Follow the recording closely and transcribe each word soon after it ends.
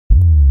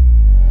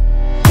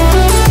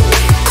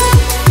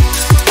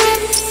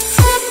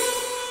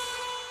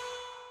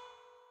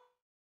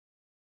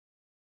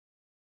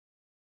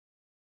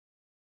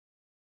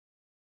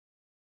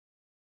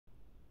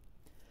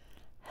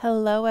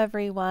Hello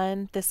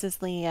everyone, this is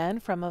Leanne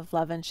from Of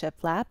Love and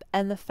Shiplap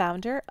and the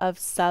founder of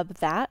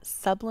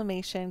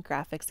Sublimation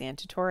Graphics and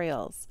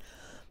Tutorials.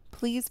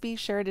 Please be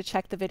sure to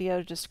check the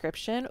video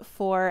description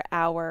for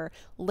our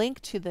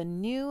link to the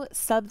new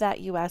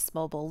Sub.us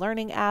mobile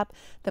learning app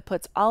that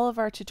puts all of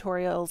our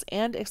tutorials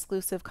and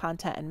exclusive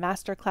content and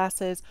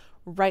masterclasses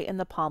right in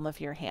the palm of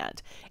your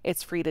hand.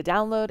 It's free to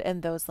download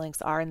and those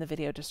links are in the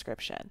video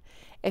description.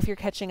 If you're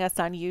catching us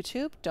on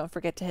YouTube, don't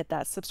forget to hit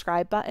that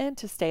subscribe button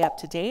to stay up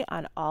to date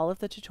on all of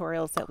the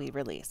tutorials that we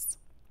release.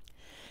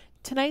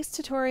 Tonight's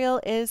tutorial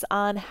is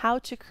on how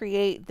to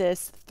create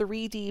this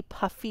 3D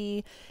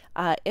puffy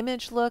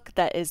image look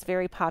that is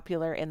very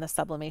popular in the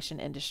sublimation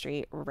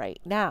industry right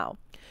now.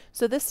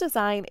 So this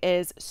design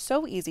is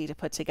so easy to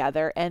put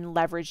together and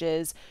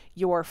leverages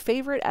your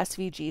favorite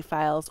SVG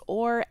files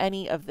or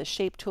any of the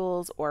shape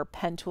tools or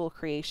pen tool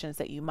creations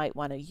that you might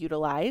want to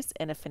utilize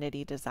in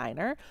Affinity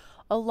Designer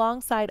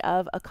alongside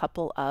of a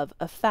couple of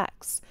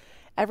effects.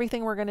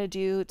 Everything we're going to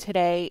do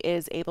today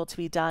is able to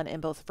be done in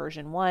both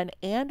version 1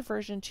 and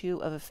version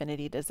 2 of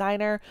Affinity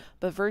Designer,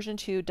 but version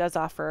 2 does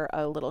offer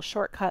a little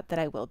shortcut that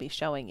I will be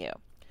showing you.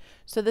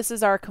 So this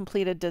is our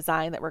completed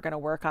design that we're going to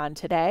work on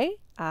today.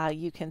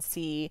 You can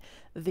see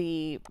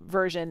the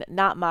version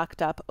not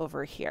mocked up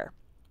over here.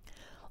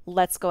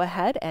 Let's go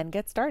ahead and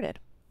get started.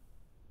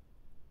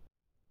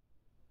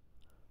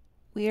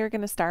 We are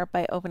going to start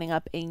by opening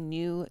up a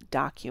new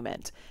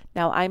document.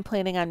 Now I'm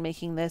planning on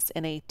making this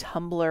in a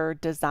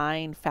Tumblr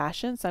design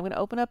fashion, so I'm going to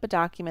open up a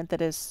document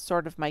that is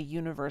sort of my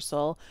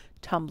universal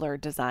Tumblr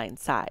design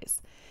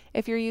size.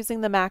 If you're using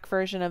the Mac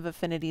version of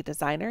Affinity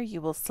Designer, you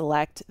will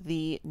select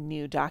the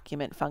new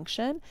document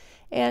function,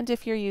 and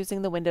if you're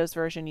using the Windows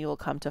version, you will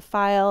come to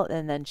File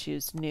and then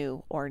choose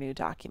New or New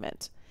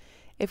Document.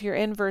 If you're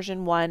in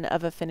version 1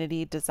 of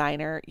Affinity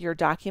Designer, your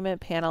document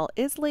panel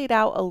is laid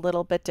out a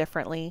little bit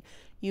differently.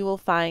 You will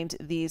find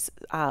these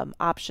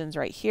options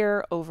right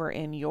here over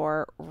in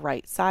your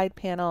right side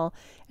panel,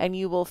 and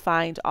you will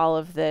find all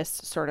of this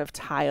sort of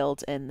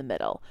tiled in the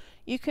middle.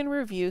 You can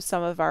review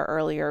some of our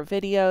earlier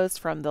videos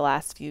from the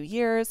last few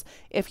years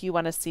if you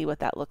want to see what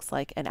that looks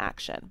like in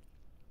action.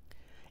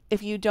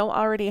 If you don't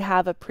already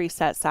have a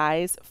preset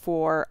size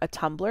for a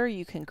tumbler,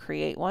 you can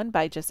create one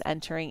by just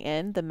entering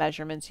in the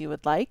measurements you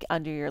would like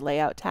under your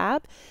Layout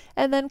tab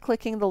and then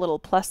clicking the little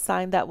plus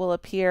sign that will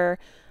appear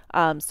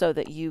so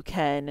that you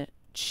can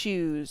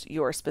choose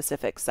your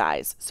specific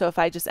size. So if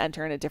I just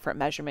enter in a different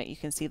measurement, you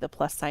can see the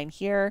plus sign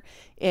here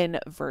in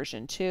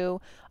version 2.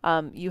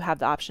 You have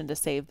the option to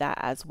save that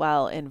as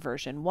well in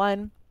version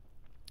 1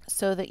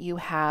 so that you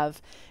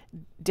have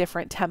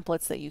different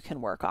templates that you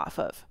can work off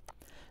of.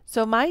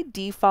 So my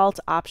default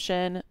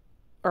option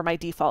or my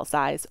default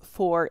size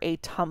for a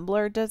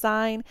tumbler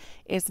design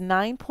is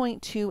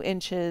 9.2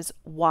 inches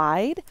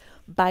wide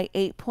by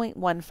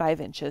 8.15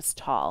 inches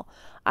tall.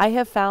 I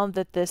have found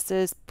that this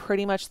is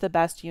pretty much the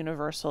best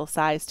universal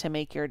size to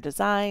make your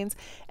designs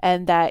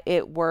and that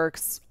it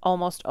works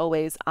almost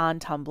always on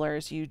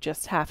tumblers. You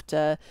just have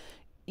to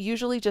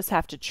usually just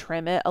have to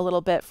trim it a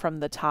little bit from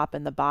the top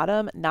and the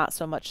bottom, not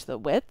so much the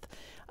width,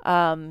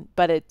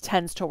 but it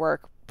tends to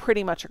work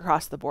pretty much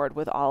across the board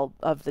with all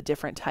of the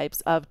different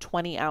types of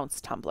 20-ounce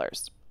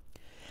tumblers.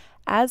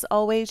 As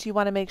always, you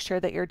want to make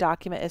sure that your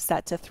document is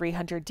set to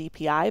 300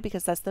 dpi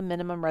because that's the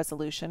minimum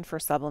resolution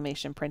for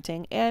sublimation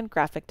printing and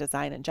graphic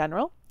design in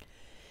general.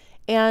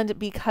 And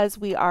because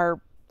we are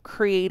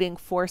creating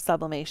for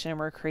sublimation,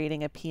 we're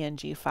creating a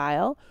PNG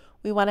file,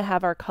 we want to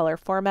have our color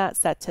format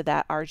set to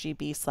that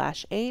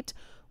RGB/8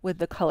 with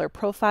the color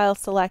profile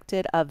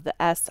selected of the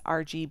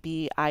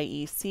sRGB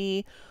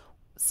IEC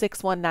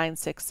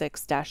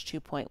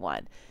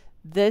 61966-2.1.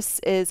 This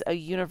is a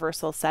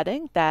universal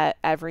setting that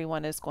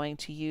everyone is going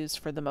to use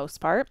for the most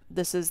part.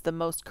 This is the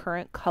most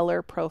current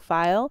color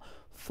profile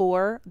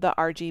for the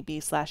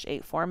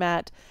RGB/8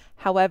 format.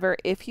 However,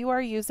 if you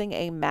are using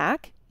a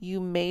Mac, you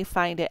may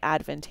find it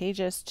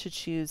advantageous to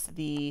choose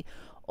the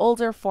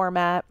older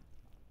format,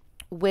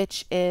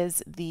 which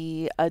is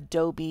the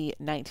Adobe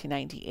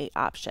 1998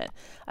 option.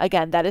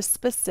 Again, that is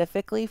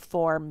specifically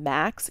for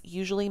Macs,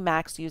 usually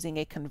Macs using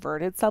a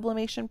converted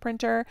sublimation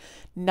printer,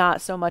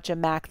 not so much a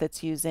Mac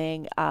that's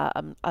using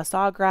a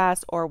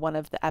Sawgrass or one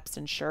of the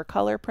Epson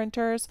SureColor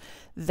printers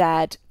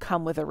that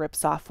come with a RIP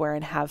software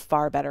and have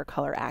far better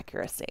color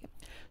accuracy.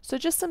 So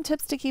just some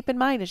tips to keep in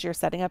mind as you're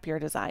setting up your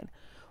design.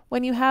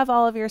 When you have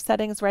all of your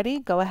settings ready,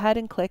 go ahead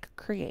and click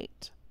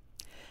Create.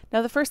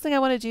 Now the first thing I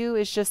want to do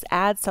is just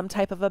add some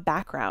type of a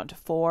background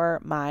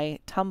for my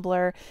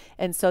tumbler,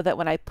 and so that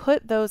when I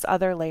put those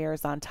other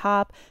layers on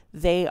top,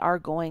 they are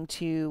going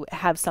to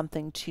have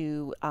something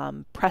to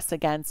press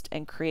against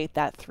and create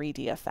that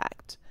 3D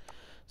effect.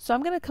 So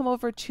I'm going to come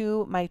over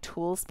to my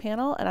Tools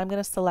panel and I'm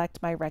going to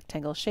select my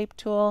rectangle shape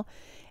tool,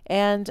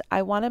 and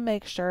I want to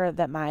make sure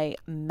that my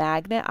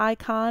magnet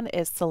icon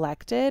is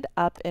selected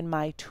up in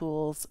my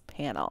Tools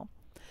panel.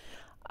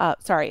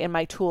 In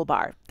my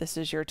toolbar. This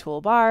is your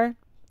toolbar.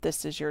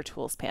 This is your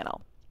Tools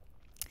panel.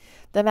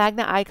 The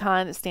magnet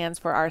icon stands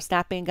for our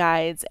snapping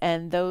guides,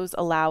 and those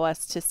allow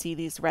us to see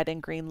these red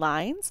and green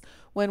lines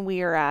when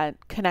we are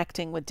at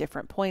connecting with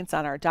different points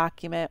on our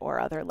document or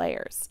other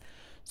layers.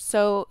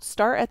 So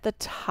start at the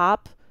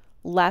top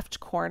left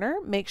corner,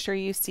 make sure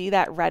you see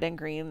that red and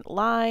green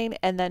line,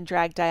 and then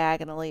drag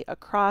diagonally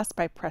across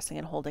by pressing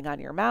and holding on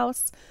your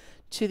mouse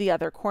to the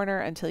other corner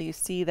until you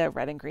see the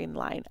red and green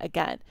line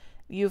again.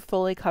 You've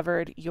fully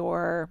covered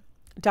your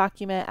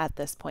document at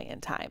this point in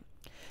time.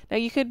 Now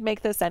you could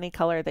make this any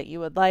color that you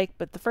would like,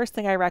 but the first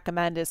thing I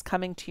recommend is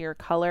coming to your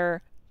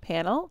color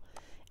panel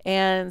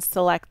and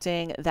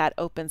selecting that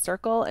open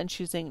circle and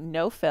choosing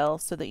no fill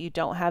so that you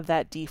don't have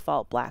that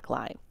default black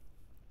line.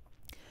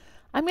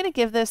 I'm going to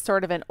give this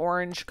sort of an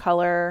orange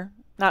color,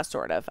 not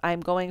sort of, I'm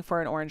going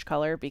for an orange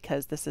color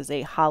because this is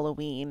a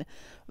Halloween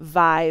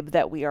vibe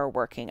that we are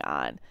working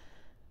on.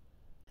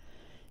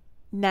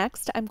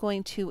 Next, I'm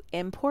going to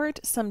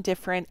import some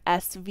different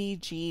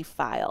SVG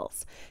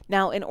files.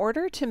 Now, in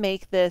order to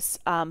make this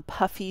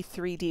puffy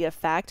 3D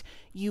effect,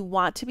 you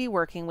want to be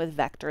working with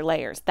vector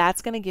layers.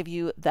 That's going to give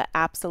you the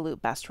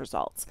absolute best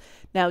results.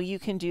 Now, you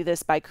can do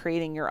this by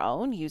creating your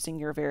own using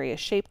your various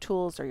shape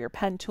tools or your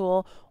pen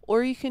tool,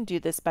 or you can do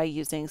this by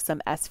using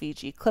some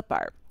SVG clip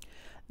art.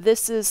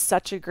 This is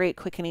such a great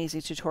quick and easy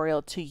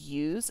tutorial to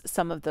use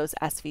some of those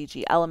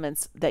SVG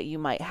elements that you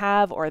might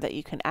have or that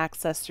you can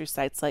access through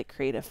sites like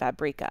Creative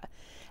Fabrica.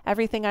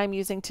 Everything I'm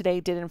using today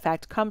did in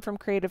fact come from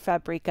Creative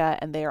Fabrica,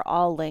 and they are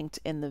all linked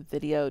in the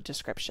video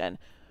description.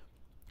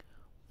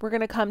 We're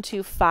going to come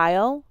to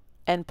File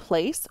and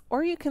Place,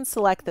 or you can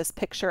select this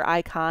picture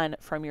icon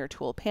from your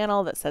tool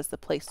panel that says the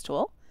Place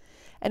tool,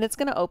 and it's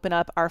going to open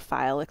up our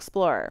File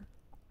Explorer.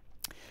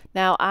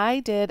 Now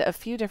I did a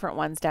few different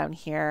ones down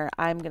here.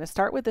 I'm going to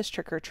start with this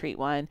trick or treat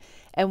one,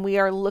 and we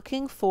are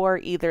looking for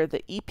either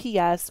the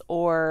EPS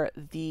or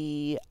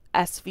the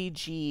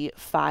SVG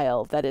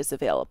file that is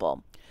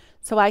available.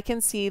 So I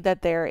can see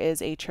that there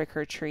is a trick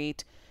or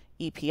treat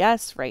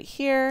EPS right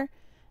here,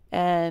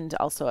 and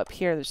also up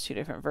here there's two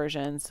different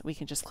versions. We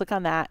can just click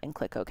on that and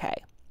click OK.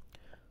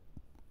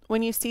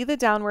 When you see the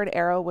downward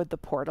arrow with the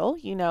portal,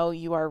 you know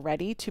you are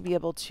ready to be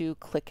able to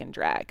click and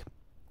drag.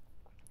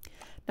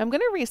 Now I'm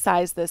going to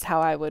resize this how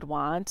I would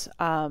want,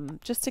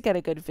 just to get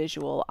a good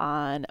visual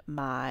on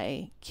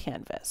my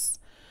canvas.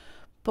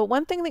 But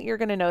one thing that you're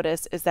going to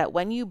notice is that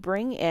when you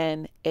bring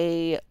in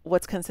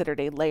what's considered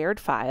a layered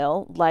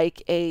file,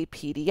 like a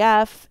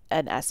PDF,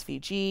 an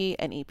SVG,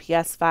 an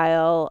EPS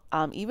file,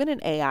 even an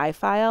AI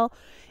file,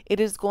 it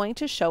is going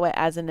to show it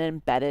as an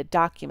embedded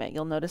document.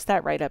 You'll notice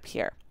that right up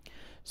here.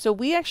 So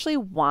we actually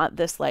want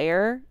this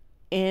layer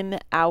in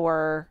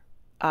our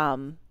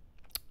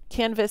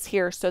canvas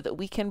here so that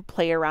we can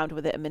play around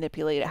with it and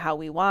manipulate it how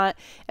we want,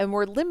 and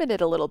we're limited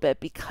a little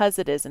bit because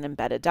it is an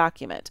embedded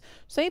document.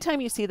 So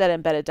anytime you see that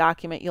embedded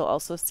document, you'll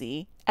also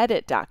see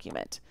edit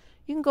document.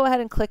 You can go ahead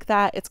and click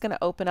that. It's going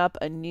to open up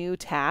a new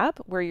tab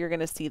where you're going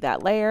to see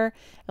that layer,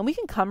 and we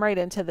can come right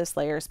into this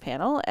layers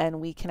panel and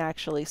we can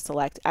actually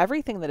select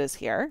everything that is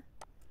here,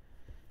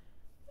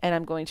 and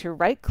I'm going to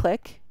right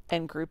click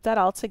and group that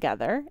all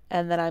together,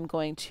 and then I'm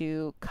going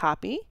to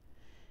copy,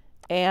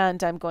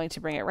 and I'm going to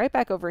bring it right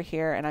back over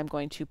here, and I'm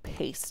going to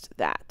paste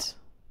that.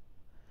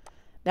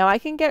 Now I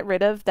can get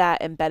rid of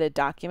that embedded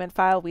document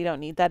file. We don't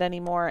need that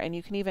anymore, and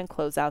you can even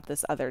close out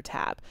this other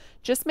tab.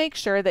 Just make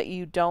sure that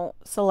you don't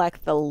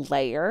select the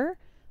layer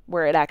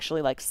where it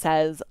actually like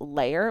says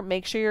layer.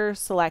 Make sure you're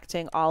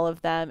selecting all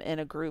of them in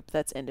a group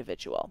that's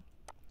individual.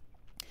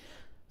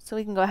 So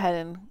we can go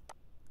ahead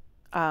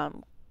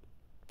and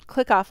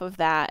click off of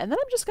that, and then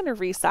I'm just going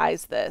to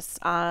resize this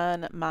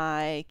on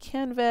my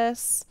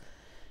canvas,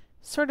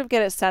 sort of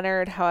get it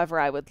centered however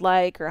I would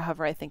like or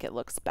however I think it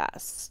looks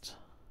best.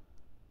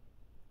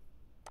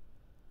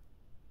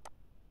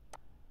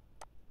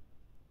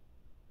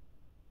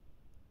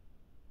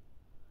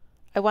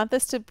 I want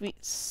this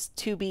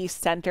to be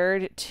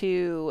centered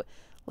to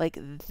like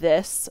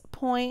this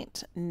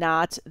point,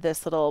 not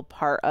this little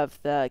part of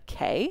the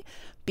K,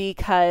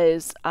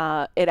 because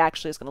it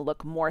actually is going to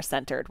look more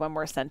centered when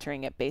we're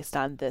centering it based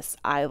on this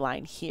eye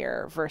line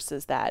here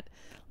versus that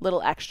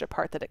little extra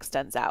part that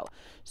extends out.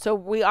 So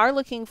we are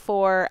looking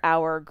for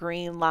our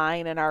green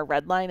line and our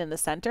red line in the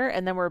center,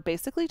 and then we're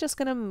basically just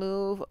going to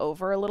move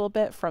over a little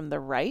bit from the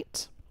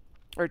right,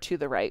 or to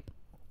the right,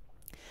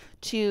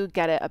 to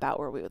get it about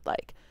where we would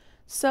like.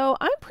 So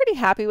I'm pretty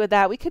happy with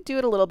that. We could do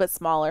it a little bit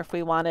smaller if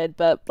we wanted,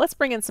 but let's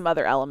bring in some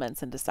other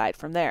elements and decide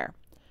from there.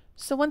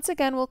 So once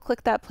again, we'll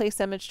click that place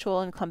image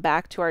tool and come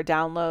back to our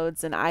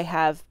downloads, and I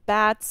have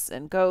bats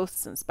and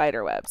ghosts and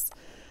spider webs.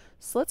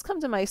 So let's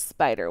come to my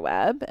spider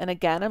web, and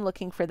again I'm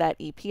looking for that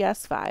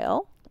EPS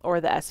file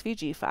or the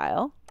SVG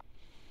file,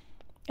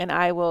 and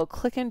I will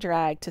click and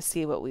drag to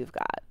see what we've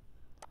got.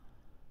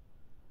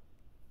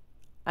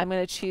 I'm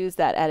going to choose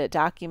that edit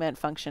document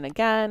function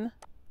again,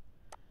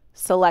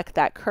 select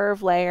that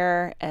curve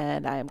layer,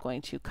 and I am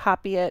going to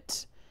copy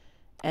it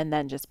and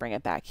then just bring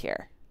it back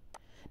here.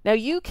 Now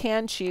you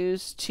can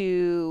choose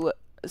to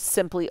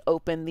simply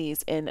open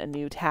these in a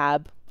new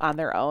tab on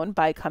their own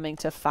by coming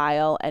to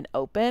File and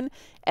Open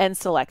and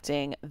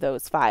selecting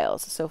those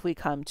files. So if we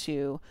come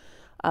to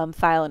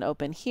File and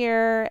Open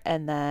here,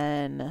 and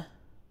then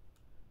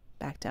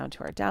Back down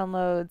to our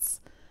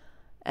downloads.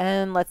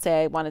 And let's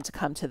say I wanted to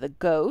come to the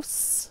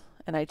ghosts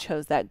and I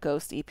chose that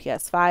ghost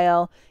EPS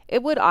file.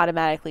 It would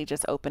automatically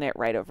just open it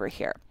right over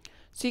here.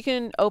 So you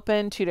can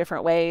open two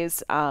different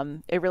ways.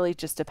 It really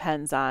just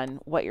depends on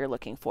what you're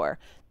looking for.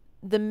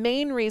 The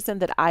main reason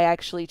that I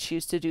actually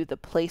choose to do the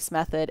place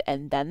method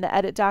and then the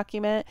edit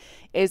document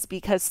is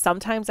because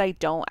sometimes I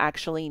don't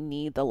actually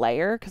need the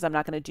layer because I'm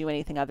not going to do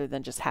anything other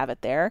than just have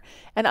it there.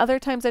 And other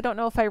times I don't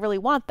know if I really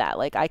want that.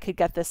 Like I could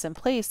get this in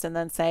place and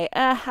then say,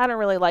 I don't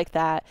really like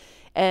that.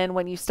 And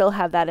when you still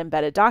have that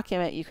embedded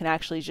document, you can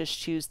actually just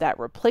choose that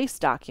replace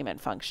document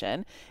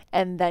function,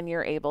 and then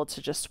you're able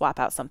to just swap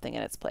out something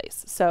in its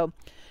place. So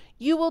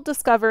you will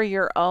discover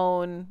your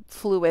own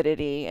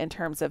fluidity in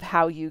terms of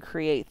how you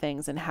create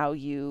things and how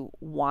you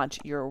want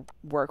your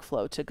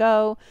workflow to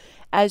go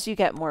as you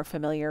get more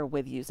familiar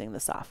with using the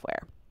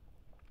software.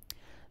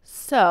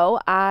 So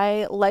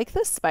I like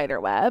this spider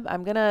web.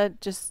 I'm going to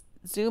just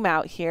zoom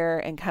out here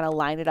and kind of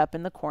line it up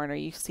in the corner.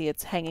 You see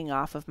it's hanging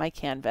off of my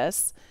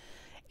canvas.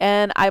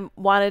 And I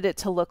wanted it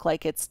to look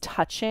like it's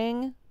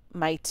touching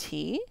my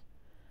T.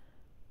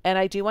 And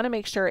I do want to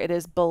make sure it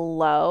is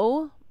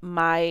below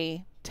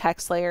my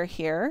text layer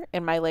here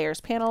in my layers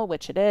panel,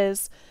 which it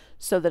is,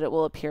 so that it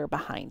will appear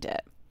behind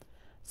it.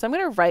 So I'm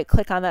going to right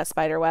click on that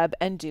spider web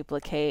and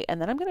duplicate,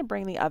 and then I'm going to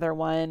bring the other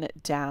one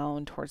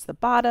down towards the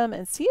bottom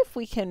and see if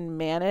we can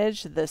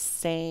manage the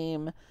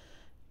same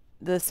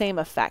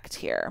effect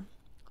here.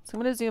 So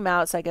I'm going to zoom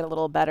out so I get a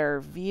little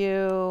better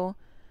view.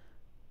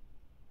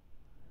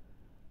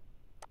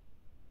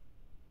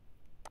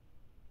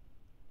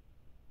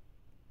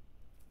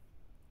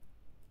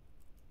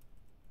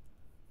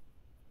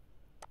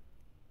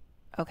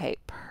 Okay,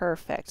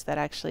 perfect. That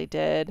actually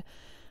did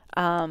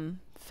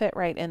fit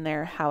right in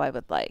there how I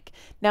would like.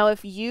 Now,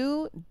 if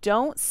you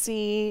don't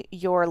see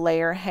your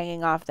layer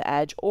hanging off the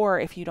edge, or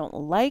if you don't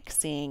like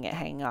seeing it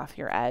hanging off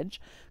your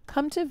edge,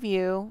 come to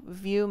View,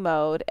 View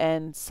Mode,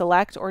 and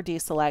select or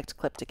deselect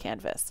Clip to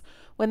Canvas.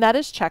 When that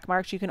is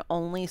checkmarked, you can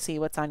only see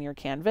what's on your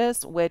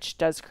canvas, which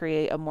does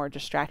create a more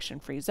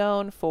distraction-free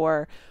zone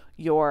for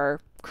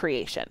your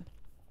creation.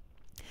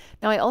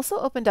 Now I also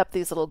opened up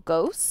these little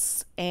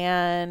ghosts,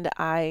 and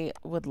I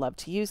would love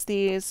to use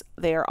these.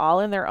 They are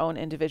all in their own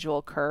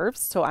individual curves,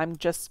 so I'm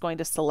just going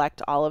to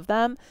select all of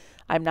them.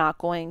 I'm not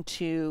going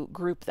to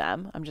group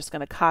them. I'm just going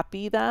to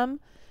copy them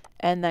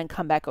and then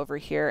come back over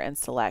here and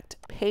select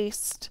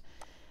paste.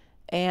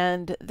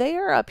 And they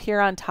are up here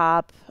on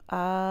top.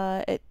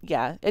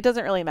 It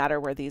doesn't really matter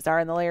where these are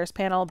in the layers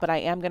panel, but I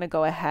am going to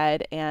go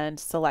ahead and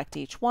select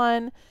each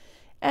one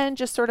and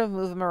just sort of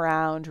move them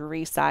around,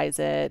 resize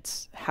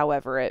it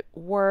however it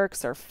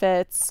works or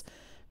fits.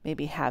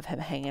 Maybe have him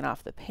hanging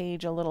off the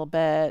page a little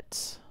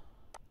bit.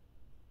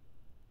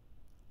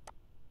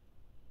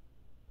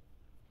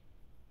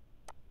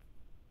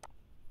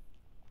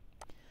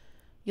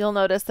 You'll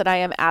notice that I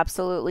am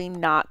absolutely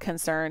not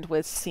concerned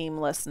with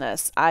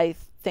seamlessness. I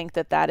think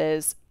that that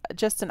is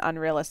just an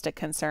unrealistic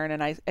concern,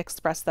 and I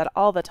express that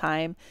all the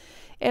time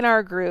in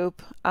our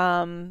group.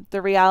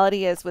 The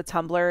reality is with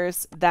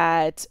tumblers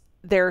that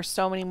there are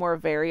so many more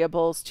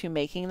variables to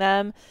making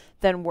them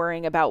than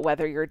worrying about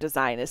whether your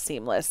design is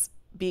seamless.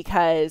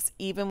 Because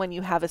even when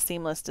you have a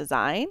seamless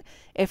design,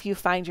 if you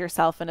find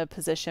yourself in a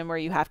position where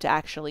you have to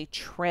actually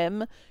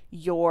trim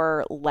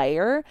your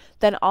layer,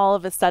 then all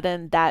of a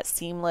sudden that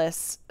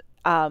seamless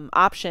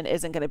option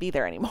isn't going to be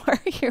there anymore.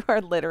 You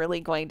are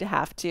literally going to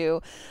have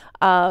to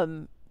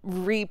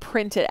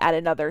reprint it at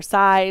another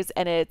size,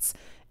 and it's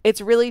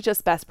really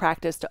just best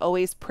practice to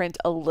always print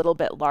a little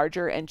bit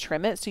larger and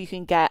trim it so you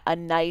can get a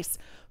nice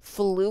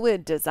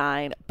fluid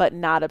design, but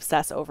not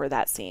obsess over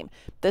that seam.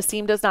 The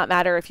seam does not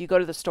matter. If you go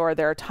to the store,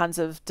 there are tons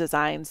of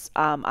designs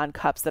on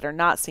cups that are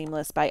not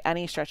seamless by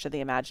any stretch of the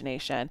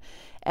imagination.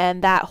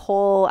 And that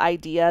whole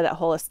idea, that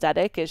whole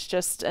aesthetic is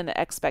just an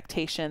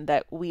expectation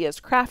that we as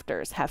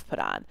crafters have put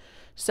on.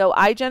 So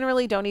I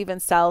generally don't even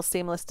sell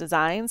seamless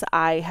designs.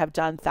 I have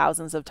done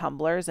thousands of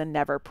tumblers and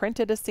never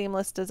printed a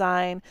seamless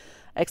design,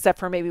 except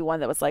for maybe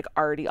one that was like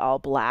already all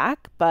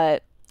black.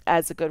 But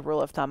as a good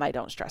rule of thumb, I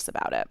don't stress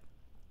about it.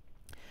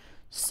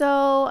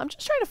 So I'm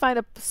just trying to find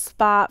a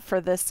spot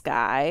for this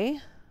guy.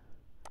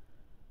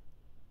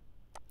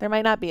 There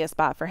might not be a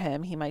spot for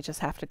him. He might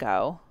just have to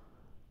go.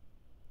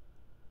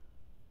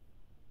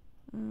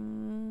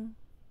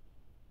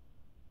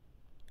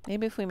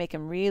 Maybe if we make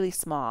him really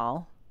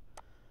small,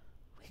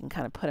 we can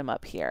kind of put him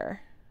up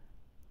here.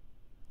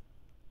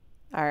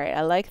 All right,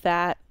 I like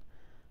that.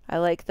 I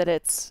like that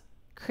it's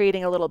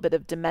creating a little bit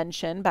of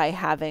dimension by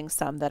having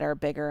some that are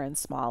bigger and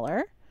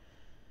smaller.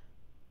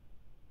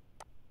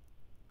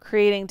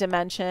 Creating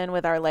dimension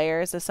with our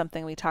layers is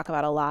something we talk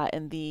about a lot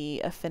in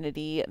the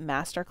Affinity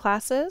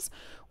masterclasses,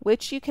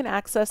 which you can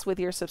access with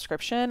your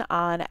subscription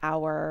on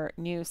our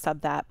new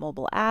SubThat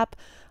mobile app.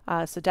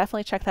 So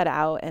definitely check that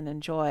out and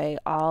enjoy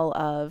all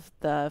of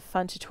the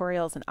fun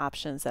tutorials and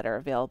options that are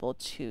available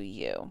to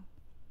you.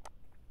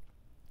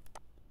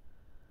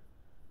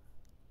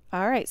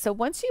 All right, so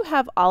once you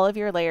have all of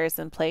your layers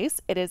in place,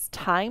 it is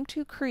time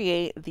to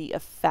create the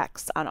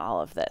effects on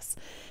all of this.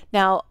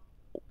 Now,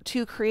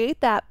 to create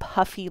that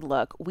puffy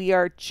look, we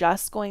are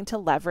just going to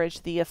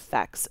leverage the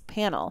effects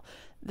panel.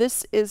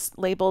 This is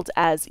labeled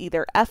as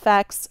either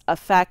FX,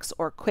 effects,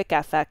 or quick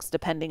FX,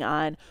 depending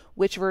on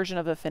which version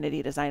of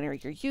Affinity Designer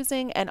you're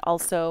using and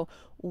also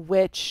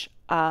which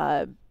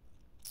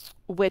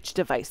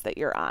device that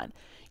you're on.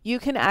 You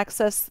can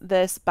access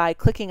this by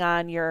clicking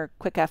on your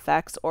Quick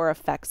FX or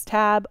Effects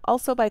tab,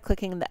 also by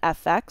clicking the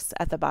FX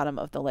at the bottom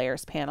of the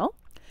Layers panel.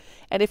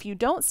 And if you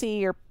don't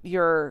see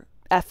your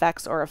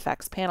FX or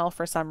Effects panel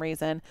for some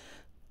reason,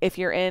 if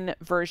you're in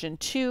version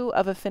 2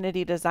 of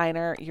Affinity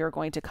Designer, you're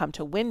going to come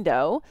to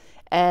Window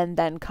and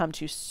then come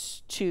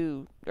just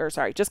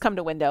come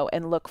to Window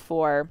and look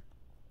for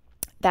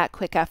that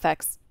Quick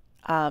FX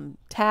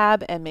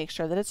tab and make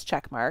sure that it's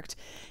checkmarked.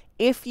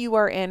 If you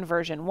are in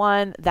version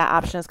 1, that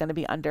option is going to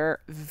be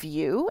under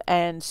View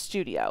and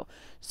Studio.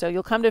 So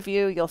you'll come to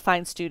View, you'll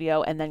find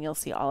Studio, and then you'll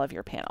see all of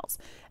your panels.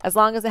 As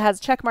long as it has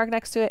a check mark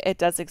next to it, it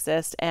does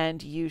exist,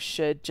 and you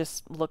should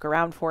just look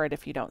around for it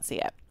if you don't see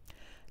it.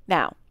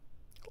 Now,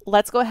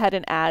 let's go ahead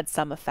and add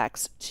some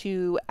effects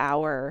to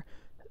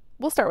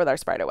we'll start with our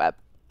spider web.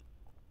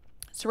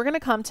 So we're going to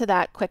come to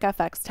that Quick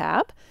FX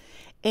tab,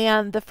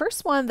 and the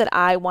first one that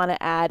I want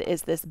to add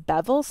is this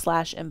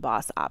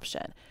Bevel/Emboss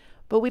option.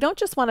 But we don't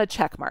just want to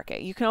check mark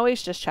it. You can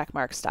always just check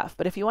mark stuff.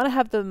 But if you want to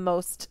have the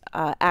most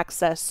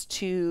access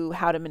to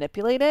how to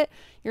manipulate it,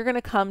 you're going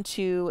to come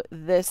to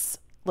this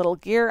little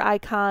gear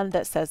icon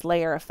that says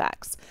Layer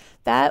Effects.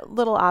 That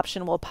little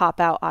option will pop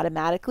out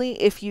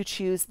automatically if you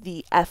choose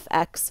the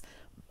FX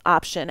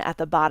option at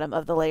the bottom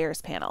of the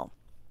Layers panel.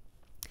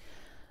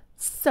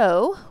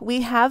 So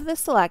we have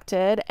this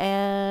selected,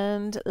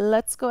 and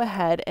let's go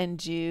ahead and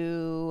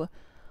do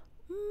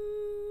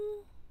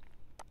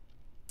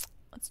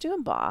let's do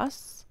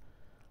emboss.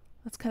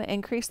 Let's kind of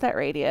increase that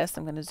radius.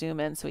 I'm going to zoom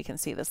in so we can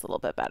see this a little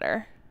bit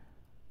better.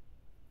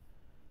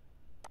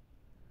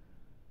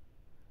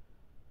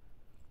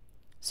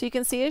 So you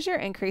can see as you're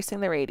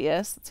increasing the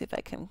radius, let's see if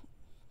I can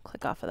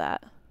click off of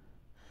that.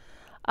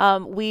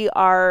 We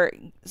are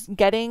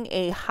getting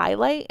a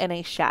highlight and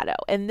a shadow,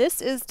 and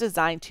this is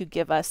designed to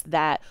give us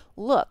that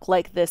look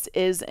like this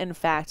is in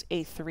fact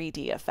a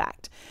 3D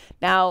effect.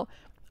 Now,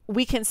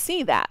 we can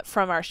see that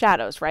from our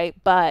shadows, right?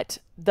 But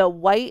the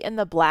white and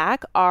the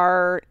black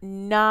are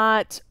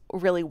not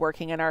really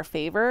working in our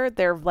favor.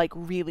 They're like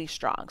really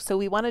strong. So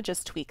we want to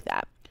just tweak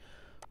that.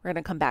 We're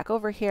going to come back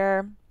over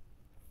here,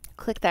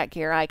 click that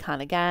gear icon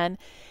again,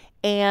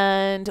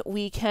 and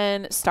we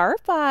can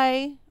start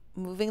by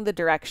moving the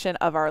direction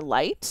of our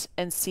light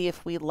and see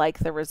if we like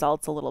the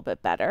results a little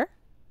bit better.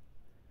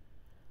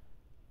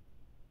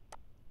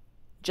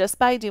 Just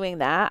by doing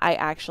that, I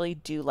actually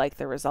do like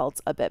the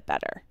results a bit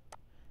better.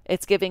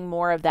 It's giving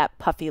more of that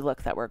puffy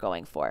look that we're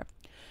going for.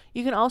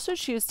 You can also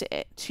choose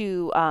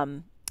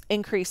to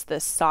increase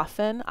this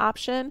soften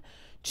option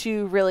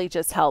to really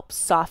just help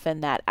soften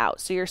that out.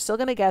 So you're still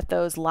going to get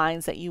those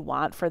lines that you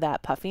want for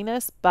that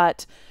puffiness,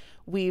 but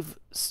we've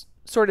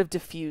sort of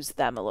diffused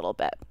them a little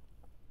bit.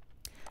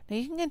 Now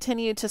you can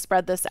continue to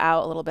spread this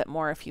out a little bit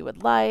more if you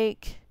would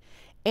like.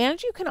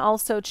 And you can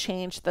also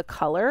change the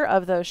color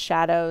of those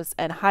shadows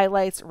and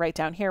highlights right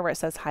down here where it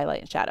says highlight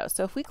and shadow.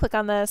 So if we click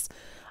on this,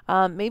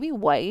 maybe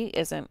white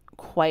isn't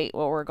quite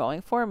what we're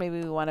going for.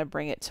 Maybe we want to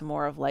bring it to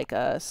more of like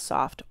a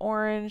soft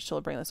orange. So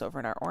we'll bring this over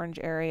in our orange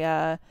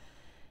area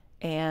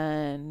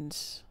and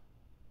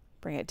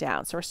bring it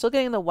down. So we're still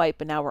getting the white,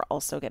 but now we're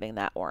also getting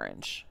that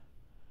orange.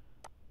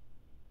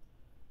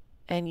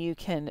 And you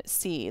can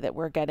see that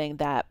we're getting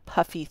that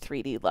puffy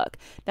 3D look.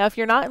 Now, if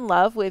you're not in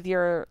love with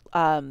your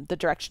the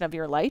direction of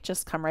your light,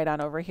 just come right on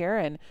over here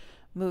and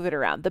move it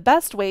around. The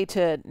best way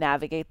to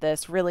navigate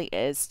this really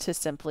is to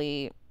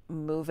simply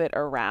move it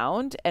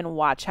around and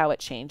watch how it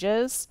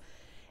changes,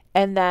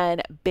 and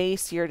then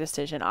base your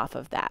decision off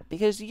of that,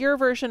 because your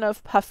version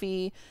of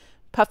puffy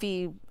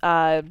SVG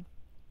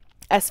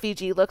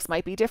looks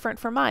might be different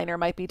from mine or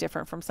might be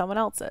different from someone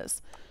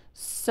else's.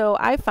 So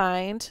I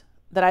find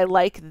that I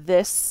like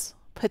this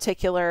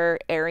particular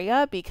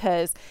area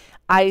because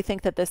I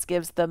think that this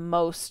gives the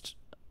most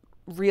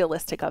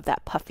realistic of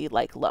that puffy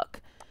like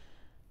look.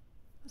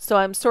 So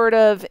I'm sort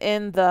of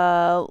in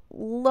the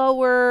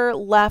lower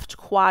left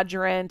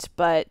quadrant,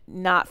 but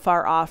not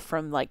far off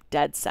from like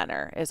dead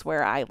center is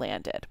where I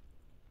landed.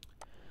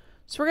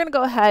 So we're going to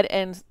go ahead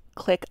and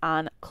click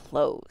on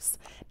close.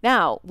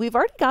 Now we've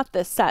already got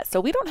this set,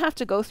 so we don't have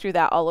to go through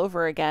that all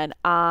over again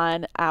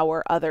on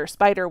our other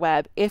spider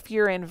web if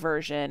you're in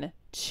version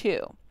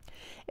 2.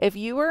 If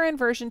you are in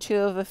version 2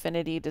 of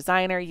Affinity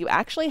Designer, you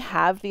actually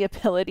have the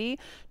ability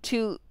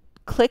to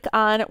click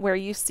on where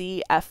you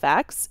see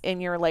FX in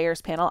your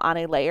layers panel on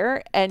a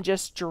layer and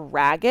just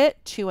drag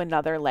it to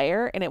another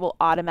layer and it will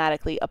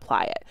automatically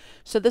apply it.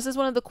 So this is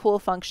one of the cool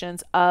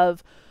functions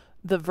of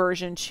the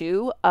version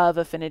 2 of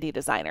Affinity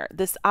Designer.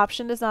 This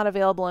option is not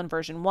available in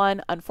version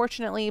 1,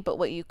 unfortunately, but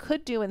what you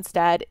could do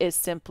instead is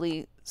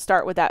simply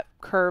start with that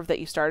curve that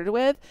you started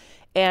with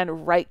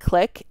and right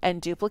click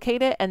and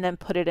duplicate it and then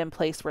put it in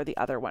place where the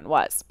other one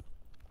was.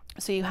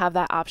 So you have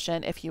that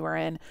option if you are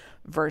in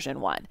version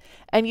 1.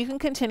 And you can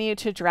continue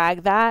to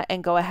drag that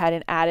and go ahead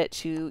and add it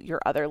to your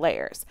other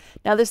layers.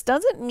 Now this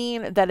doesn't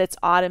mean that it's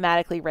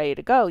automatically ready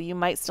to go. You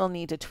might still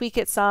need to tweak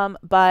it some,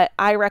 but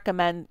I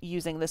recommend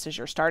using this as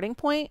your starting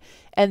point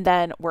and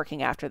then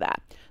working after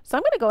that. So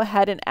I'm going to go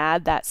ahead and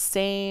add that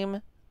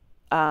same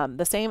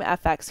the same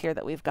FX here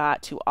that we've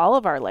got to all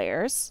of our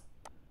layers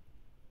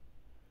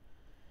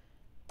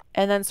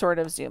and then sort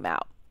of zoom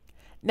out.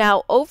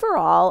 Now,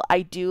 overall,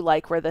 I do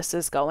like where this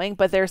is going,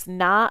 but there's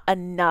not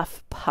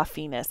enough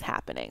puffiness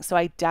happening. So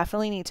I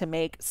definitely need to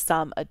make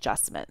some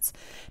adjustments.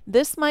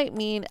 This might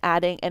mean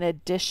adding an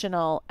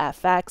additional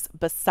FX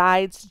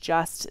besides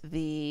just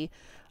the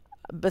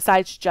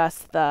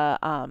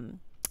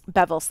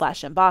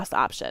bevel/emboss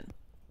option.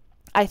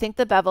 I think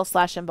the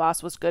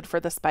bevel/emboss was good for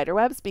the spider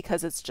webs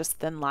because it's just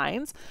thin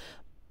lines.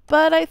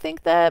 But I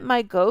think that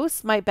my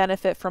ghost might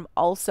benefit from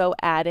also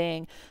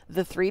adding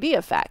the 3D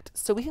effect.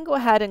 So we can go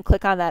ahead and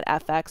click on that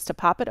FX to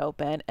pop it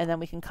open, and then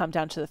we can come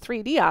down to the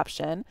 3D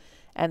option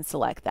and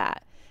select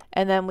that.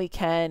 And then we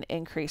can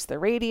increase the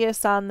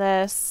radius on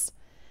this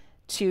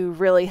to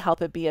really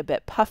help it be a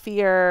bit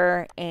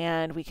puffier.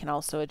 And we can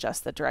also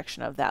adjust the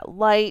direction of that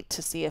light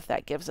to see if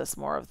that gives us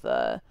more of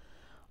the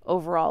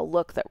overall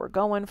look that we're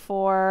going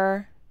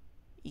for.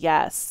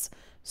 Yes.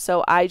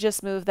 So I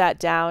just moved that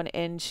down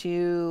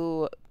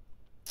into,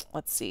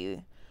 let's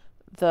see,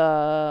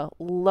 the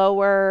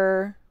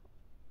lower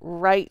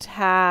right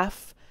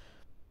half,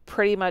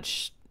 pretty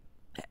much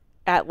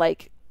at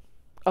like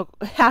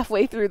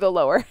halfway through the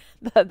lower,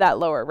 that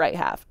lower right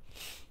half.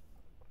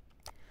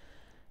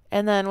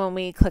 And then when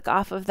we click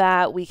off of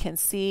that, we can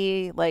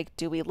see, like,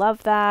 do we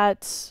love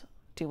that?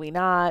 Do we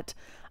not?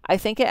 I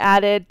think it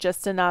added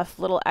just enough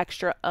little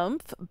extra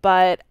oomph,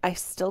 but I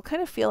still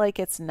kind of feel like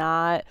it's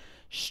not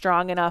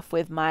strong enough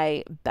with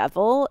my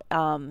bevel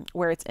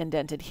where it's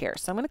indented here.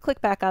 So I'm going to click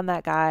back on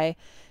that guy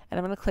and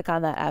I'm going to click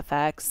on that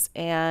FX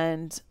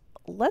and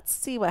let's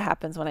see what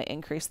happens when I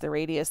increase the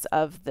radius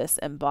of this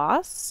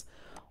emboss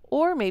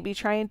or maybe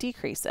try and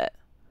decrease it.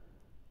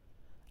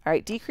 All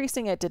right,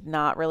 decreasing it did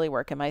not really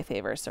work in my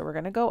favor. So we're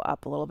going to go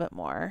up a little bit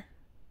more.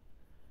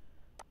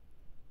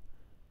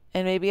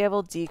 And maybe I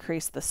will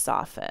decrease the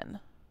soften.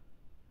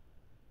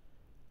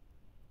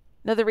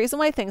 Now, the reason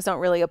why things don't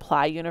really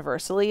apply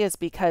universally is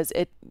because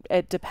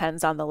it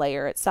depends on the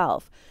layer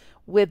itself.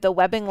 With the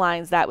webbing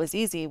lines, that was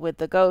easy. With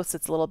the ghosts,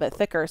 it's a little bit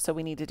thicker, so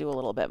we need to do a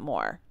little bit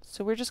more.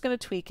 So we're just going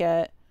to tweak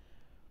it.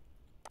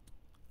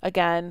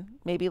 Again,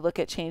 maybe look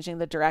at changing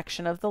the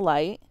direction of the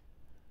light.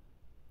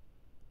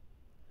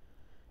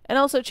 And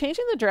also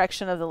changing the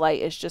direction of the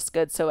light is just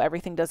good so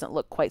everything doesn't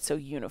look quite so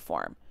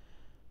uniform.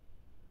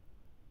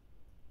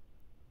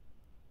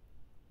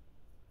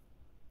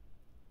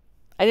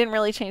 I didn't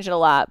really change it a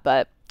lot,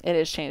 but it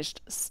is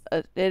changed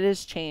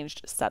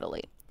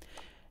subtly.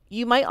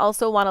 You might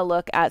also want to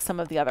look at some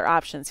of the other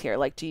options here.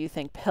 Like, do you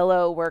think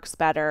pillow works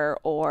better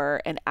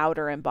or an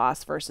outer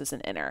emboss versus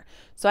an inner?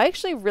 So I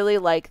actually really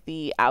like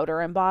the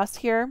outer emboss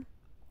here.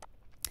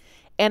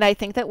 And I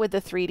think that with the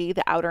 3D,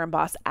 the outer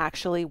emboss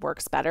actually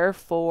works better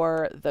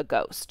for the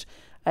ghost.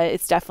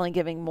 It's definitely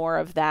giving more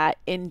of that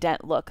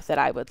indent look that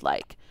I would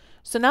like.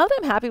 So now that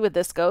I'm happy with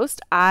this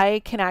ghost,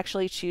 I can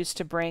actually choose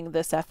to bring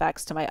this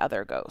FX to my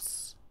other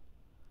ghosts.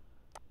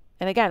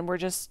 And again, we're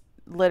just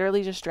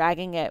literally just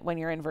dragging it. When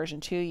you're in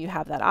version 2, you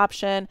have that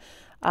option.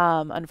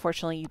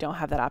 Unfortunately, you don't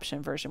have that option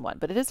in version 1,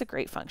 but it is a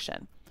great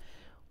function.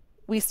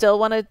 We still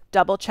want to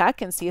double check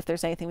and see if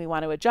there's anything we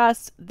want to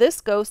adjust.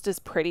 This ghost is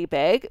pretty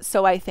big,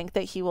 so I think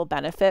that he will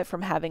benefit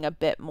from having a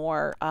bit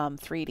more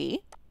 3D.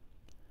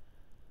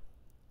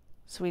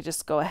 So we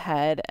just go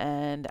ahead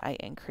and I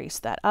increase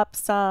that up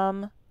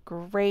some.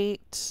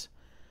 Great.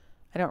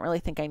 I don't really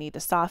think I need to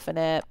soften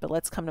it, but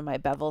let's come to my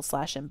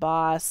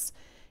bevel/emboss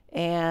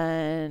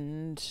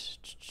and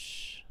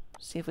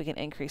see if we can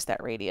increase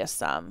that radius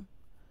some.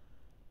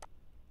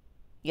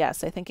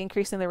 Yes, I think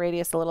increasing the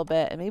radius a little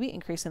bit and maybe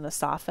increasing the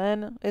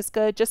soften is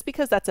good just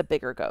because that's a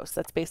bigger ghost.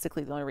 That's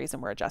basically the only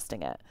reason we're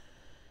adjusting it.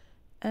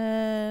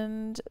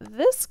 And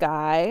this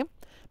guy,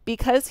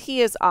 because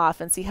he is off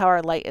and see how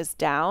our light is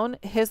down,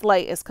 his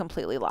light is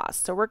completely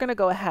lost. So we're going to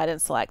go ahead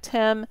and select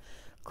him.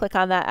 Click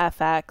on that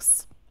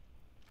FX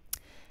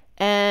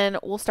and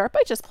we'll start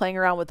by just playing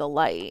around with the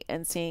light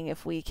and seeing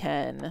if we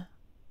can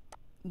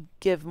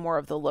give more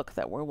of the look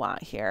that we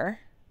want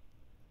here.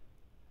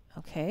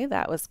 Okay,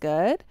 that was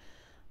good.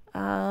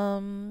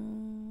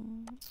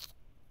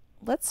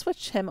 Let's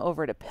switch him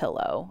over to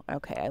pillow.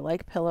 Okay, I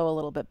like pillow a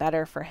little bit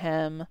better for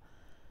him.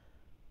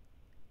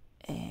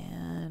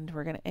 And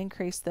we're going to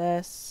increase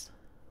this.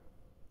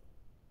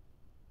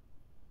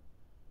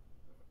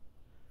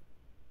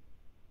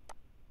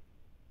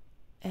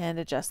 And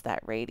adjust that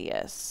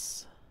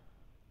radius.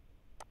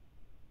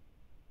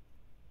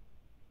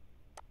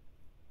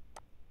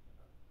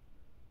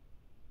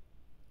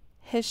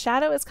 His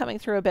shadow is coming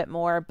through a bit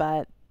more,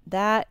 but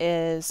that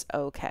is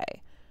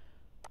okay.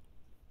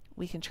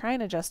 We can try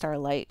and adjust our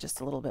light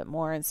just a little bit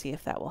more and see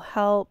if that will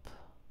help.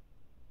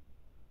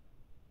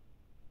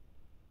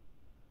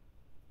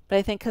 But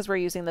I think because we're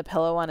using the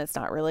pillow one, it's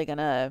not really going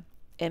to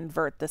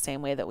invert the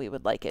same way that we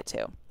would like it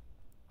to.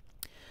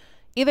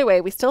 Either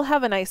way, we still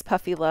have a nice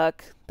puffy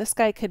look. This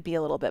guy could be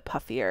a little bit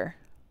puffier.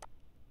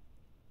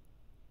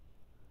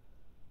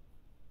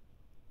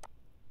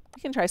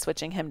 We can try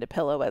switching him to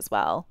pillow as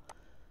well.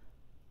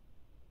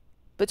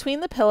 Between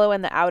the pillow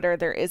and the outer,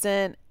 there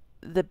isn't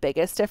the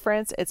biggest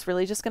difference. It's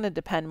really just going to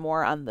depend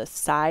more on the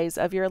size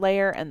of your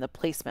layer and the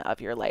placement of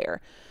your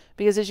layer.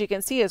 Because as you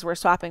can see, as we're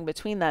swapping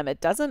between them,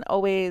 it doesn't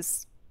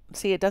always,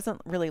 see, it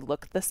doesn't really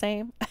look the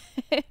same.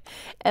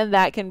 And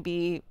that can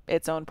be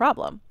its own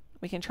problem.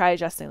 We can try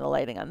adjusting the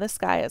lighting on this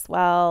guy as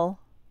well.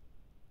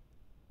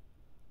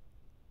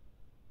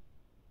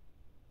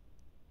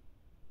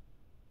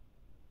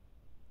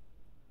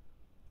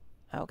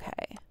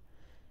 Okay.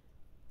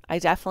 I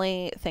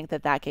definitely think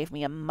that that gave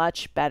me a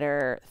much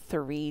better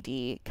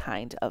 3D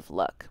kind of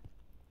look.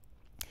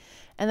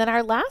 And then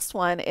our last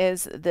one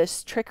is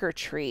this trick or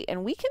treat.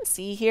 And we can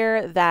see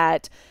here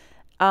that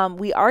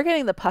we are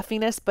getting the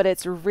puffiness, but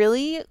it's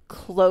really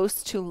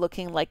close to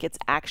looking like it's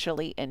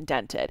actually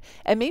indented.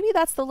 And maybe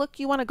that's the look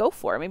you want to go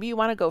for. Maybe you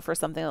want to go for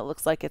something that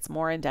looks like it's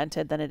more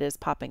indented than it is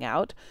popping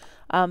out.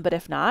 But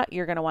if not,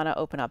 you're going to want to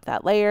open up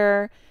that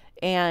layer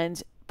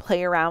and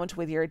play around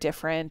with your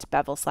different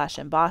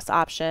bevel/emboss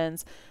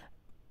options.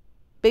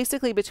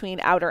 Basically between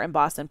outer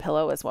emboss and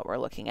pillow is what we're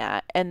looking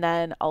at. And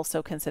then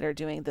also consider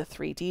doing the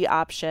 3D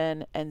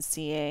option and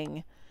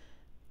seeing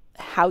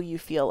how you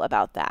feel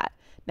about that.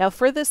 Now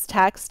for this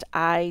text,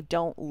 I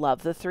don't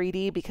love the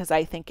 3D because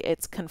I think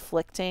it's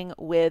conflicting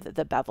with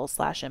the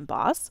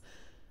bevel/emboss.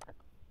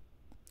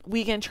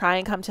 We can try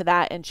and come to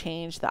that and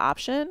change the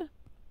option.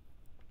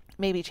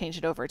 Maybe change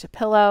it over to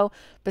pillow,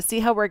 but see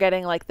how we're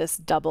getting like this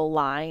double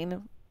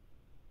line?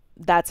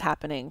 That's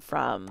happening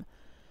from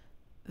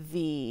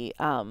the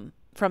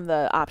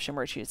option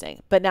we're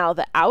choosing. But now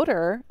the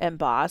outer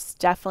emboss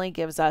definitely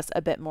gives us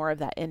a bit more of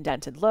that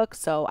indented look.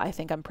 So I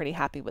think I'm pretty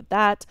happy with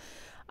that.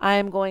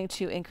 I'm going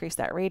to increase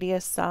that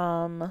radius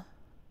some,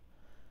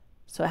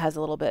 so it has a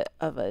little bit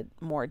of a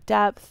more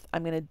depth.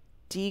 I'm going to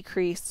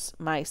decrease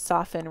my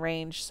soften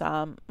range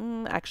some.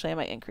 Actually, I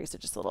might increase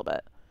it just a little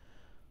bit.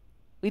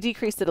 We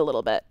decreased it a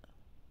little bit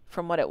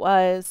from what it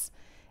was.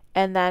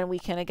 And then we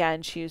can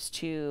again choose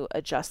to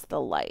adjust the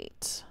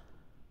light.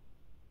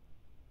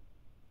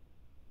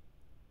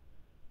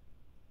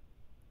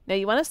 Now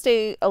you want to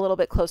stay a little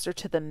bit closer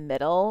to the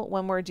middle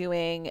when we're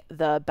doing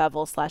the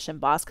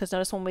bevel/emboss, because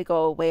notice when we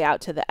go way out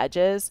to the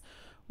edges,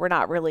 we're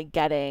not really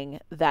getting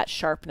that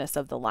sharpness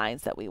of the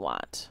lines that we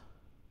want.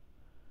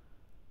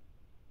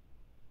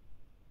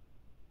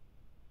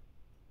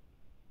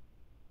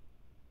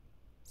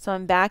 So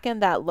I'm back in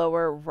that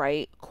lower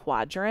right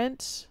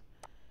quadrant,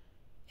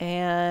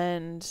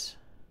 and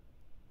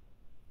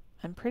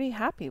I'm pretty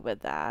happy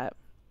with that.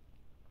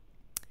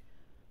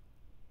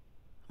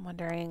 I'm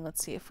wondering,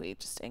 let's see if we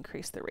just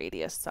increase the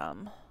radius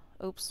some.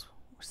 Oops,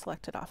 we're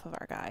selected off of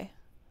our guy.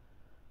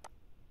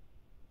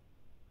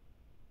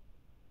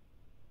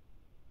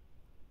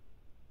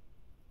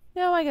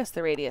 No, I guess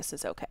the radius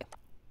is okay.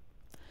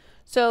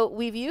 So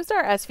we've used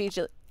our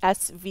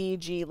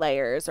SVG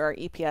layers or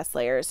EPS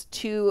layers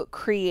to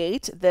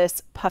create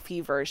this puffy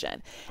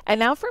version. And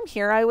now from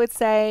here, I would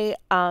say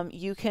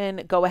you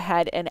can go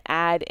ahead and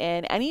add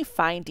in any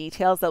fine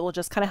details that will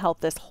just kind of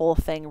help this whole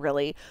thing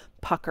really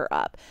pucker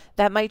up.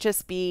 That might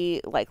just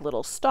be like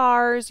little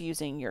stars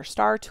using your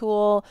star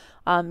tool.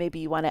 Maybe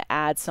you want to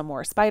add some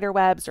more spider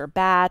webs or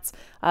bats,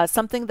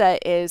 something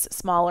that is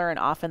smaller and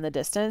off in the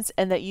distance,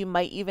 and that you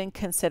might even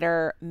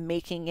consider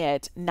making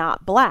it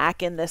not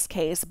black in this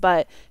case,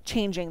 but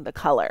changing the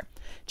color.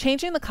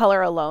 Changing the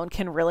color alone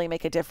can really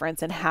make a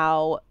difference in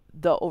how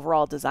the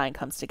overall design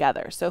comes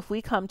together. So if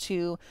we come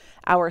to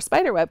our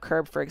spiderweb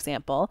curve, for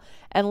example,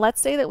 and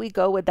let's say that we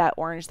go with that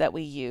orange that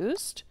we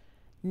used,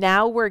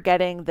 now we're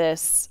getting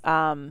this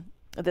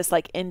this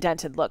like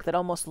indented look that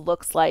almost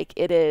looks like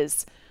it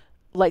is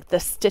like the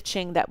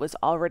stitching that was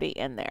already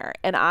in there.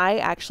 And I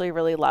actually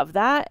really love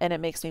that, and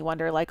it makes me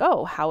wonder like,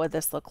 oh, how would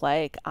this look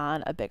like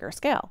on a bigger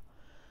scale?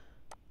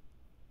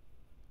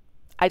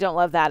 I don't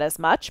love that as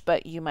much,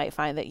 but you might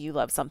find that you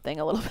love something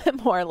a little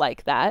bit more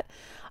like that.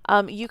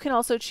 You can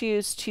also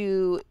choose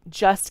to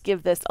just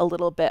give this a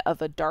little bit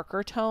of a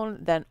darker tone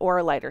than, or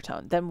a lighter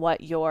tone than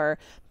what your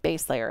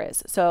base layer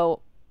is. So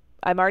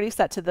I'm already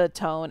set to the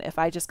tone. If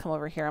I just come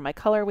over here on my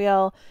color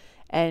wheel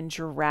and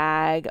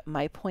drag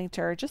my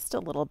pointer just a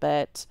little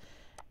bit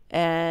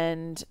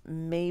and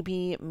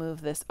maybe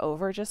move this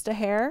over just a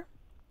hair,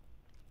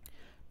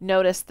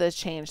 notice the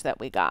change that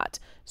we got.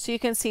 So you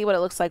can see what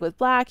it looks like with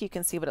black. You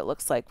can see what it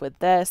looks like with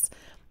this.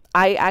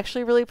 I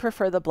actually really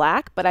prefer the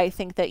black, but I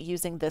think that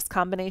using this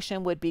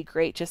combination would be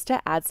great just to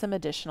add some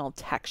additional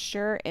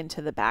texture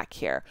into the back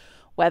here.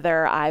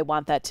 Whether I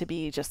want that to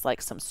be just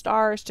like some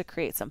stars to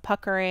create some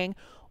puckering,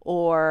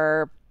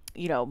 or,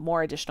 you know,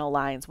 more additional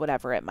lines,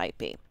 whatever it might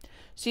be.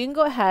 So you can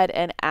go ahead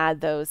and add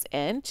those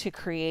in to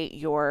create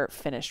your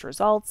finished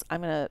results.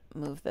 I'm going to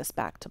move this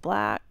back to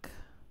black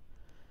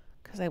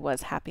because I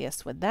was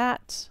happiest with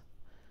that.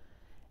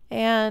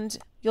 And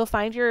you'll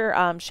find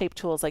your shape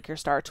tools like your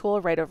star tool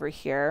right over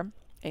here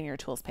in your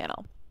tools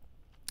panel.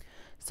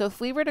 So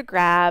if we were to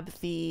grab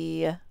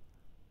the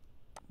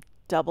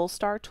double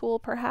star tool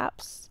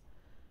perhaps,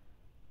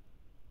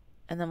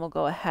 and then we'll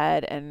go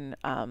ahead and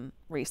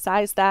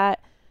resize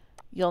that,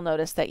 you'll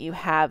notice that you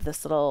have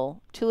this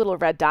two little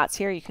red dots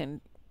here. You can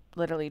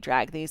literally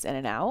drag these in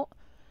and out.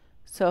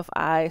 So if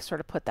I sort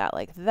of put that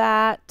like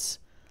that,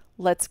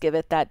 let's give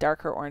it that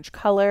darker orange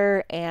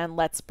color, and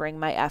let's bring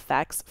my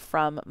FX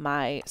from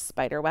my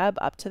spider web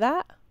up to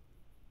that.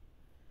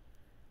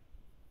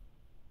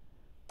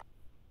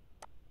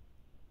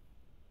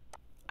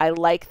 I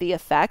like the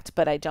effect,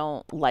 but I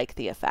don't like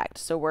the effect.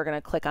 So we're going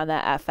to click on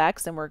that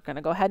FX and we're going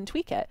to go ahead and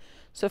tweak it.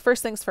 So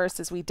first things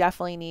first is we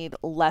definitely need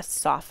less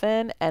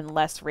soften and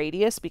less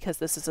radius because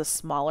this is a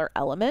smaller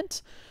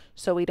element.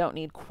 So we don't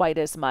need quite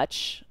as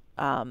much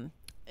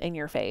in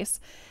your face.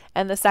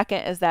 And the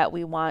second is that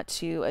we want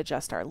to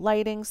adjust our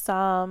lighting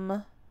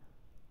some.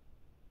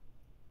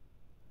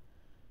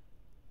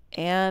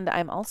 And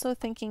I'm also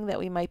thinking that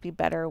we might be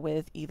better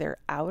with either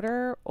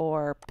outer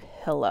or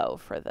pillow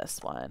for this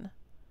one.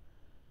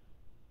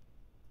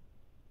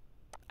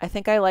 I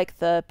think I like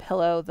the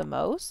pillow the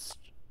most.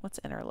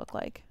 What's inner look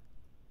like?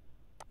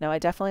 No, I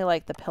definitely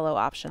like the pillow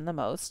option the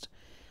most.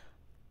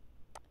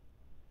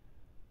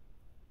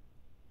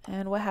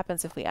 And what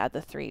happens if we add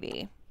the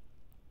 3D?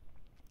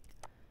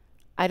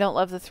 I don't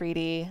love the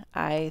 3D.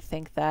 I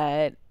think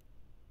that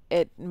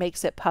it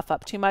makes it puff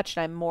up too much,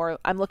 and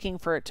I'm looking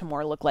for it to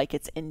more look like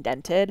it's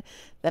indented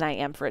than I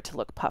am for it to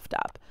look puffed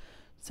up.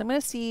 So I'm going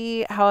to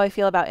see how I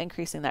feel about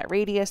increasing that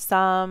radius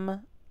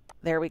some.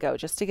 There we go,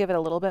 just to give it a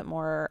little bit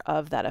more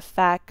of that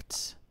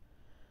effect.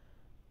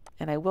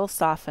 And I will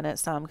soften it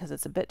some because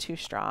it's a bit too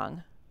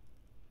strong.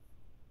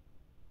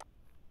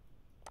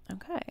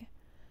 Okay.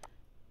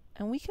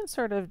 And we can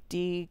sort of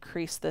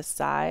decrease the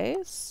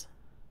size.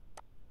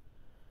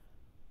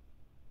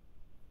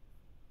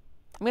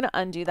 I'm going to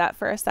undo that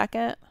for a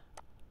second.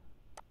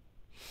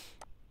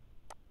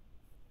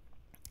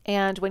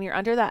 And when you're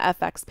under that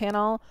FX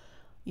panel,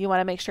 you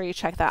want to make sure you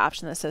check that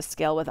option that says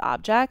scale with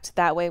object.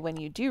 That way, when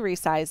you do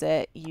resize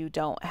it, you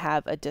don't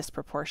have a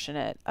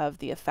disproportionate of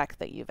the effect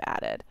that you've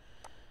added.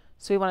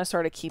 So we want to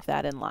sort of keep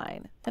that in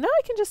line. And now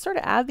I can just sort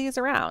of add these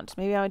around.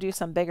 Maybe I want to do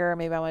some bigger,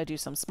 maybe I want to do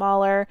some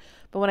smaller.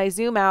 But when I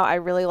zoom out, I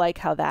really like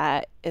how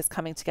that is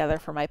coming together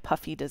for my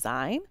puffy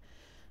design.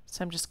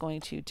 So I'm just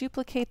going to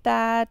duplicate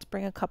that,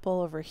 bring a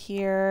couple over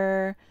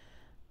here.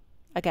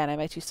 Again, I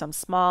might do some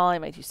small, I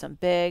might do some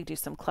big, do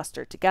some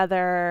clustered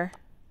together.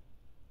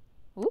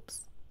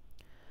 Oops.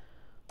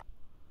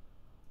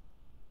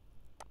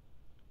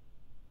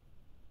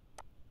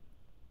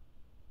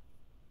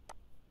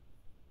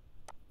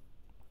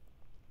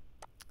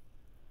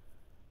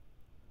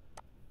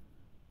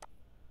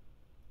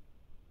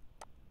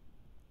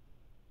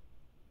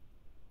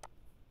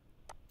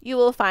 You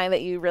will find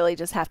that you really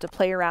just have to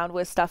play around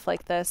with stuff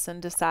like this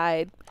and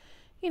decide,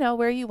 you know,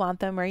 where you want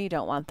them, where you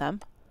don't want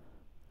them.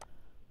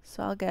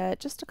 So I'll get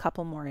just a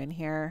couple more in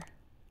here.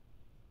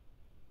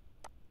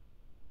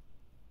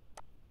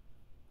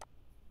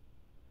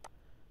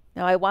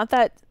 Now I want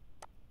that,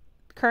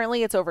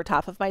 currently it's over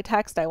top of my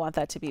text. I want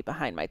that to be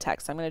behind my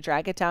text. So I'm going to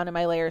drag it down in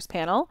my layers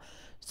panel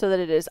so that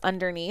it is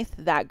underneath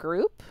that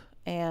group.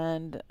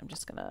 And I'm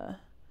just going to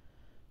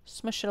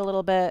smush it a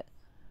little bit,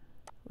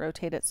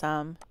 rotate it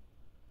some.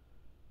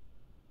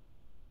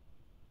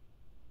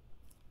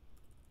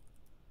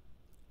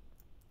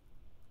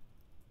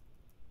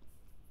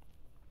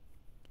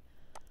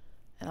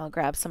 And I'll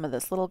grab some of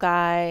this little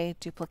guy,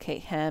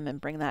 duplicate him,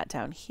 and bring that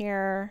down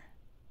here.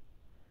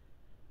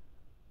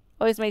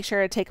 Always make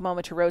sure to take a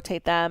moment to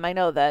rotate them. I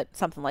know that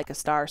something like a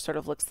star sort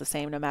of looks the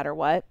same no matter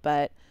what,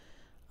 but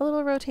a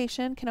little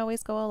rotation can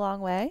always go a long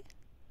way.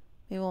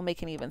 Maybe we'll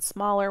make an even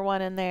smaller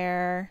one in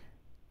there.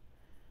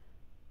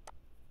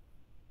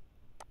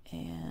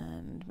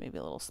 And maybe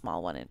a little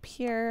small one in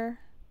here.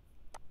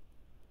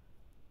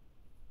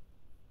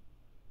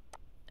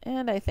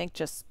 And I think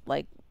just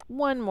like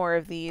one more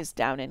of these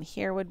down in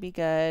here would be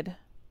good.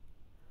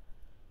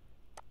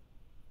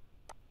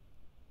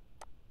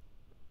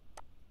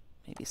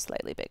 Maybe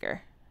slightly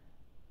bigger.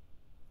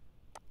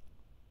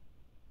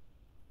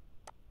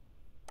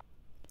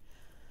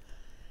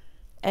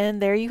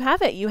 And there you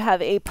have it. You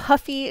have a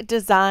puffy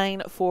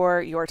design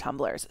for your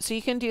tumblers. So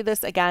you can do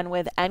this again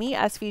with any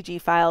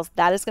SVG files.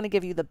 That is going to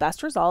give you the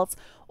best results,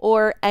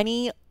 or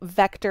any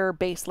vector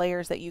base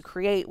layers that you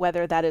create,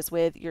 whether that is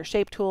with your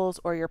shape tools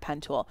or your pen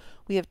tool.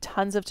 We have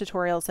tons of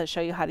tutorials that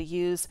show you how to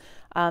use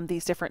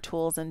these different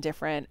tools in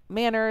different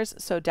manners.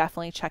 So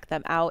definitely check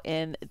them out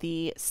in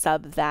the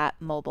Sub That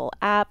mobile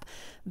app.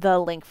 The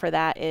link for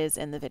that is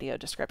in the video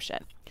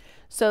description.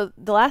 So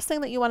the last thing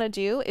that you want to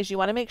do is you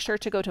want to make sure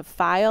to go to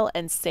File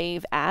and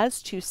Save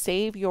As to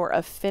save your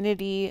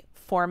Affinity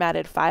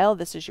formatted file.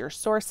 This is your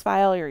source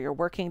file or your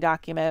working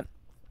document.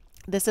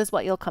 This is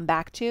what you'll come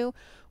back to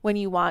when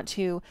you want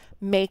to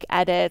make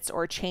edits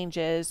or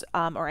changes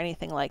or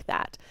anything like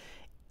that.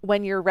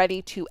 When you're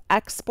ready to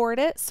export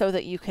it so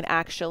that you can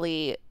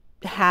actually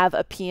have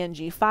a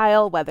PNG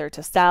file, whether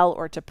to sell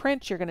or to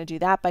print, you're going to do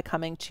that by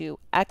coming to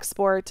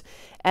export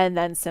and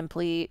then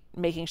simply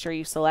making sure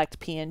you select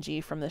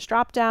PNG from this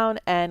drop down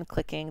and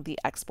clicking the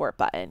export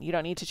button. You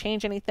don't need to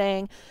change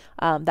anything.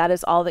 That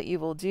is all that you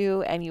will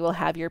do, and you will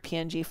have your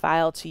PNG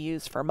file to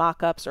use for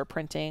mockups or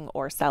printing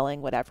or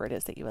selling, whatever it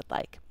is that you would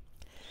like.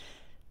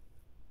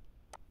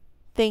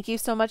 Thank you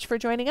so much for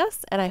joining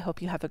us, and I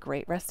hope you have a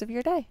great rest of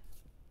your day.